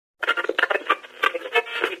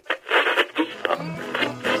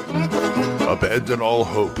Abandon all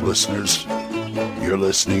hope, listeners. You're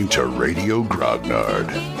listening to Radio Grognard,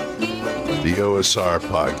 the OSR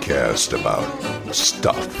podcast about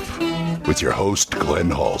stuff, with your host, Glenn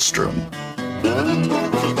Hallstrom.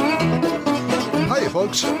 Hi,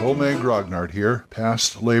 folks. Old Man Grognard here.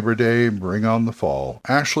 Past Labor Day, bring on the fall.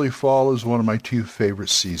 Actually, fall is one of my two favorite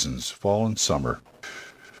seasons, fall and summer.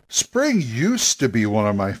 Spring used to be one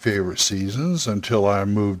of my favorite seasons until I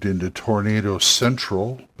moved into Tornado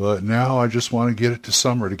Central, but now I just want to get it to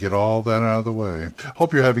summer to get all that out of the way.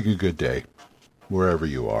 Hope you're having a good day, wherever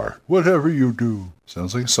you are, whatever you do.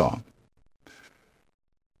 Sounds like a song.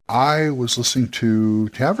 I was listening to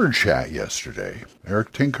Tavern Chat yesterday,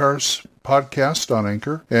 Eric Tinkar's podcast on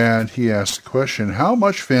Anchor, and he asked the question, how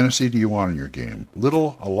much fantasy do you want in your game?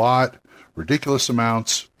 Little, a lot, ridiculous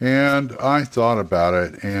amounts? And I thought about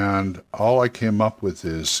it, and all I came up with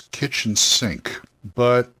is kitchen sink.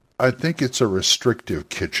 But I think it's a restrictive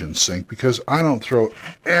kitchen sink because I don't throw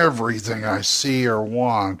everything I see or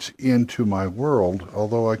want into my world,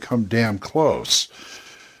 although I come damn close.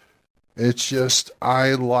 It's just,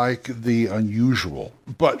 I like the unusual,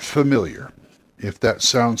 but familiar. If that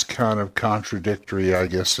sounds kind of contradictory, I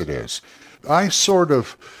guess it is. I sort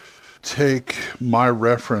of take my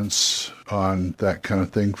reference on that kind of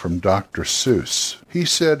thing from Dr. Seuss. He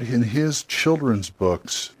said in his children's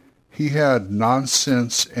books, he had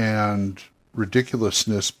nonsense and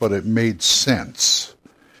ridiculousness, but it made sense.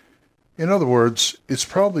 In other words, it's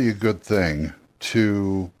probably a good thing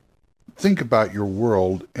to think about your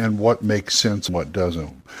world and what makes sense and what doesn't.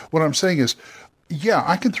 What I'm saying is, yeah,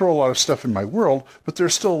 I can throw a lot of stuff in my world, but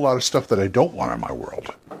there's still a lot of stuff that I don't want in my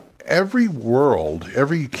world. Every world,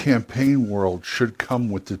 every campaign world should come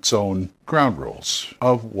with its own ground rules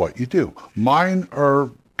of what you do. Mine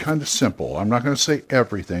are kind of simple. I'm not going to say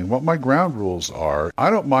everything. What my ground rules are, I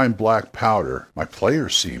don't mind black powder. My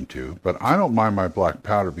players seem to, but I don't mind my black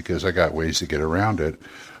powder because I got ways to get around it,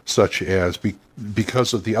 such as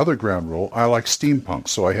because of the other ground rule, I like steampunk,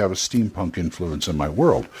 so I have a steampunk influence in my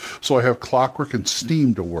world. So I have clockwork and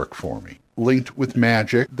steam to work for me. Linked with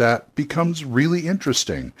magic, that becomes really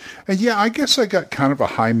interesting. And yeah, I guess I got kind of a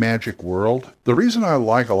high magic world. The reason I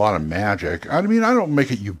like a lot of magic, I mean, I don't make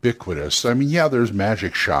it ubiquitous. I mean, yeah, there's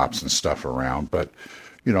magic shops and stuff around, but,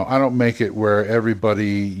 you know, I don't make it where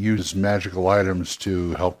everybody uses magical items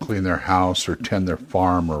to help clean their house or tend their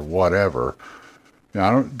farm or whatever. You know,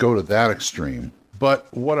 I don't go to that extreme. But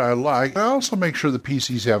what I like, I also make sure the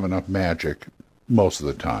PCs have enough magic most of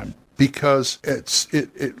the time, because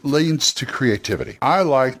it leans to creativity. I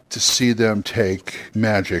like to see them take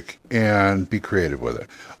magic and be creative with it,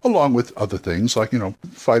 along with other things like, you know,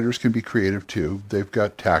 fighters can be creative too. They've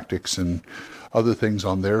got tactics and other things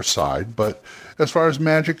on their side. But as far as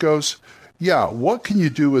magic goes, yeah, what can you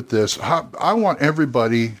do with this? I want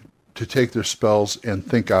everybody to take their spells and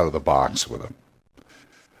think out of the box with them.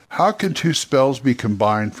 How can two spells be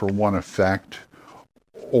combined for one effect?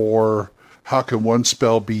 Or how can one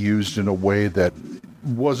spell be used in a way that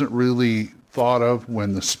wasn't really thought of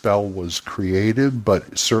when the spell was created,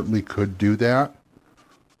 but certainly could do that?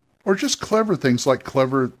 Or just clever things like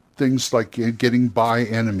getting by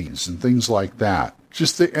enemies and things like that.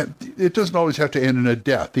 It doesn't always have to end in a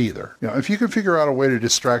death either. You know, if you can figure out a way to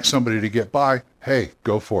distract somebody to get by, hey,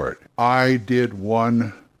 go for it. I did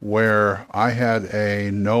one where I had a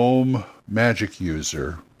gnome magic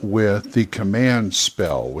user with the command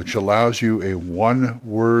spell, which allows you a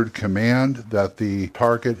one-word command that the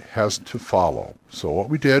target has to follow. So what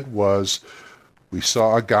we did was we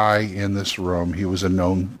saw a guy in this room. He was a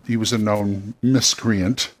known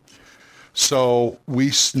miscreant. So we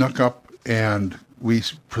snuck up and we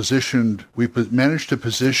managed to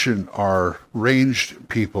position our ranged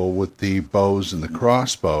people with the bows and the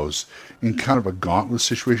crossbows in kind of a gauntlet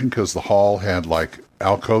situation because the hall had like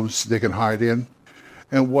alcoves they can hide in.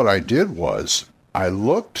 And what I did was I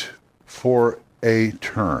looked for a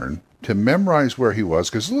turn to memorize where he was,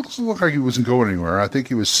 because it looked like he wasn't going anywhere. I think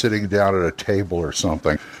he was sitting down at a table or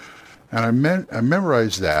something. And I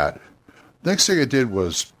memorized that. Next thing I did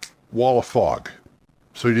was wall of fog,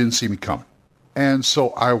 so he didn't see me coming. And so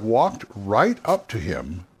I walked right up to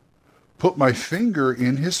him, put my finger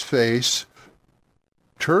in his face,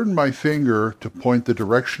 turned my finger to point the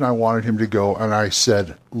direction I wanted him to go, and I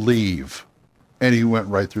said, leave. And he went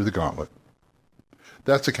right through the gauntlet.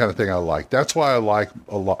 That's the kind of thing I like. That's why I like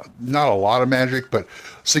not a lot of magic, but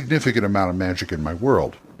significant amount of magic in my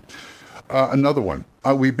world. Another one.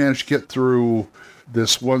 We managed to get through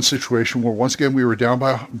this one situation where once again we were down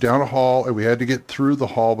a hall and we had to get through the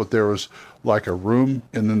hall, but there was like a room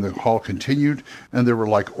and then the hall continued and there were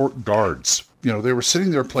like guards. You know, they were sitting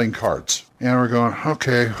there playing cards and we're going,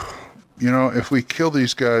 okay, if we kill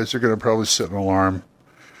these guys, they're going to probably set an alarm.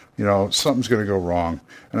 Something's going to go wrong.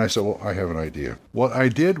 And I said, well, I have an idea. What I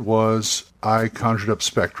did was I conjured up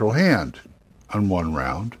Spectral Hand on one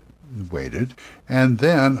round, waited, and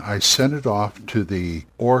then I sent it off to the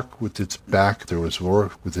orc with its back. There was an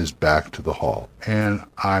orc with his back to the hall. And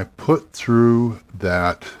I put through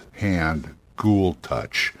that hand Ghoul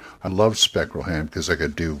Touch. I love Spectral Hand because I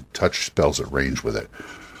could do touch spells at range with it.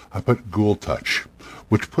 I put Ghoul Touch,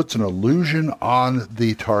 which puts an illusion on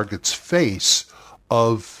the target's face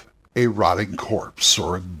of a rotting corpse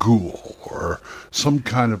or a ghoul or some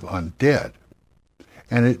kind of undead.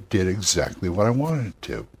 And it did exactly what I wanted it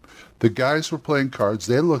to. The guys were playing cards.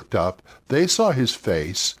 They looked up. They saw his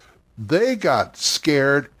face. They got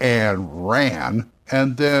scared and ran.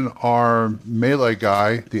 And then our melee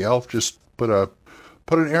guy, the elf, just put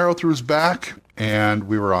an arrow through his back, and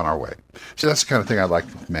we were on our way. So that's the kind of thing I like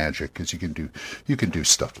with Magic, because you can do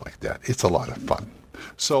stuff like that. It's a lot of fun.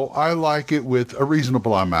 So I like it with a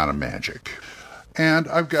reasonable amount of magic. And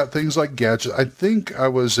I've got things like gadgets. I think I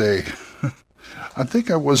was an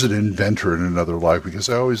inventor in another life, because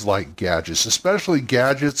I always like gadgets, especially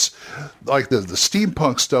gadgets like the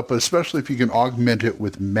steampunk stuff, but especially if you can augment it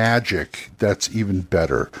with magic, that's even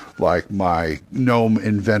better. Like my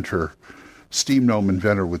steam gnome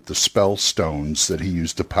inventor with the spell stones that he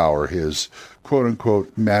used to power his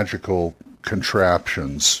quote-unquote magical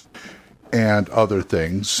contraptions and other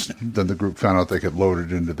things. Then the group found out they could load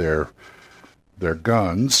it into their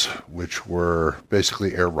guns, which were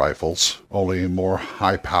basically air rifles, only more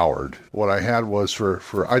high-powered. What I had was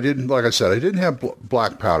I didn't have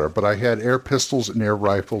black powder, but I had air pistols and air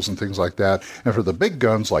rifles and things like that. And for the big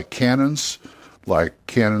guns, like cannons to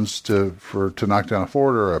knock down a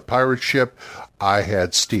fort or a pirate ship, I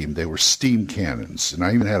had steam. They were steam cannons, and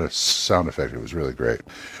I even had a sound effect. It was really great.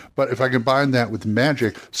 But if I combine that with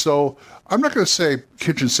magic, so I'm not going to say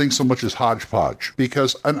kitchen sink so much as hodgepodge,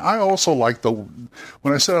 and I also like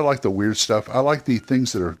when I said I like the weird stuff, I like the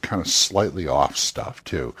things that are kind of slightly off stuff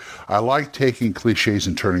too. I like taking cliches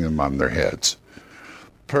and turning them on their heads.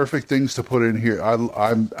 Perfect things to put in here.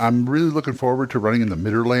 I'm really looking forward to running in the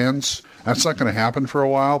Midderlands. That's not going to happen for a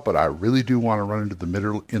while, but I really do want to run into the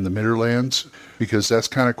Midderlands, because that's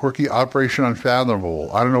kind of quirky. Operation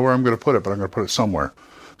Unfathomable. I don't know where I'm going to put it, but I'm going to put it somewhere.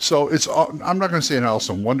 So I'm not going to say an Alice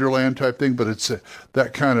in Wonderland type thing, but it's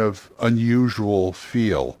that kind of unusual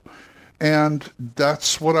feel. And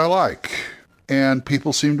that's what I like. And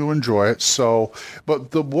people seem to enjoy it. But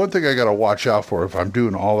the one thing I got to watch out for if I'm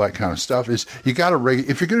doing all that kind of stuff is you got to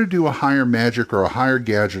if you're going to do a higher magic or a higher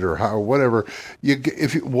gadget or whatever,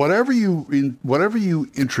 whatever you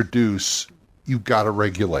introduce, you got to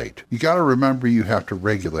regulate. You got to remember you have to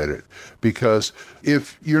regulate it, because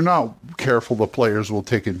if you're not careful, the players will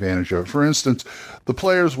take advantage of it. For instance, the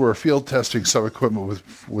players were field testing some equipment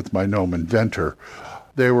with my gnome inventor.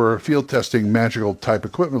 They were field testing magical type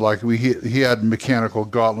equipment, like he had mechanical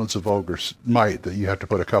gauntlets of Ogre's Might that you had to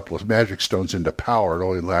put a couple of magic stones into power. It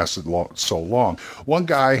only lasted so long. One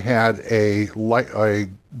guy had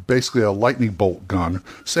basically a lightning bolt gun.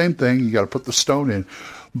 Same thing, you got to put the stone in.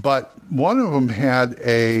 But one of them had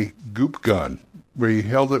a goop gun where you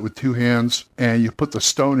held it with two hands and you put the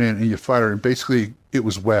stone in and you fire it, and basically it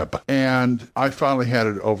was web. And I finally had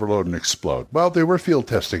it overload and explode. Well, they were field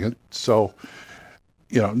testing it, so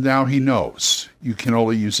now he knows you can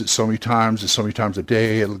only use it so many times a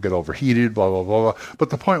day. It'll get overheated, blah, blah, blah, blah.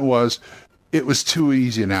 But the point was, it was too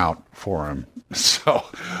easy an out for him. So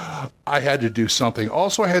I had to do something.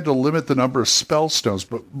 Also, I had to limit the number of spell stones.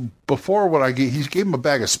 But before he gave him a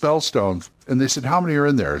bag of spell stones, and they said, how many are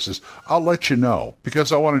in there? He says, I'll let you know,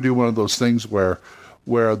 because I want to do one of those things where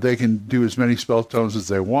they can do as many spell stones as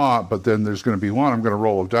they want, but then there's going to be one, I'm going to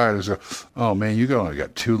roll a die, and go, oh man, you only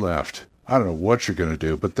got 2 left. I don't know what you're going to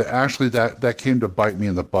do, but that came to bite me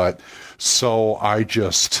in the butt. So I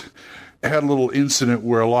just had a little incident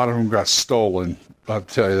where a lot of them got stolen. I'll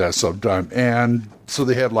tell you that sometime. And so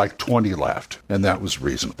they had like 20 left, and that was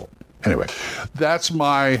reasonable. Anyway, that's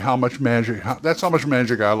how much magic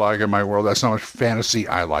I like in my world. That's how much fantasy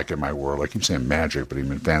I like in my world. I keep saying magic, but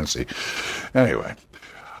even fantasy. Anyway,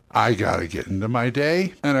 I got to get into my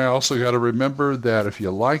day, and I also got to remember that if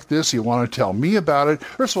you like this, you want to tell me about it,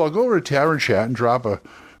 first of all, go over to Tavern Chat and drop a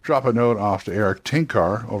note off to Eric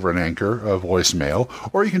Tinkar over at Anchor, a voicemail,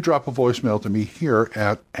 or you can drop a voicemail to me here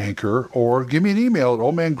at Anchor, or give me an email at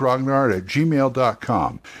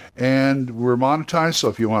oldmangrognard@gmail.com. And we're monetized, so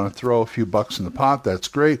if you want to throw a few bucks in the pot, that's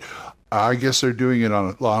great. I guess they're doing it on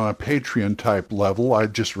a Patreon type level. I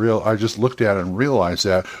just looked at it and realized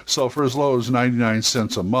that. So for as low as 99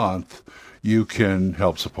 cents a month, you can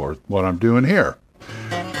help support what I'm doing here.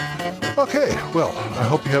 Okay, well, I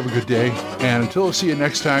hope you have a good day. And until I see you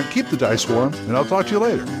next time, keep the dice warm, and I'll talk to you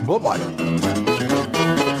later. Bye-bye.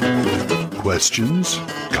 Questions?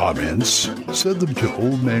 Comments? Send them to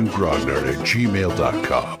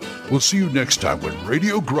oldmangrognard@gmail.com. We'll see you next time when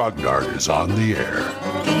Radio Grognard is on the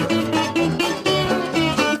air.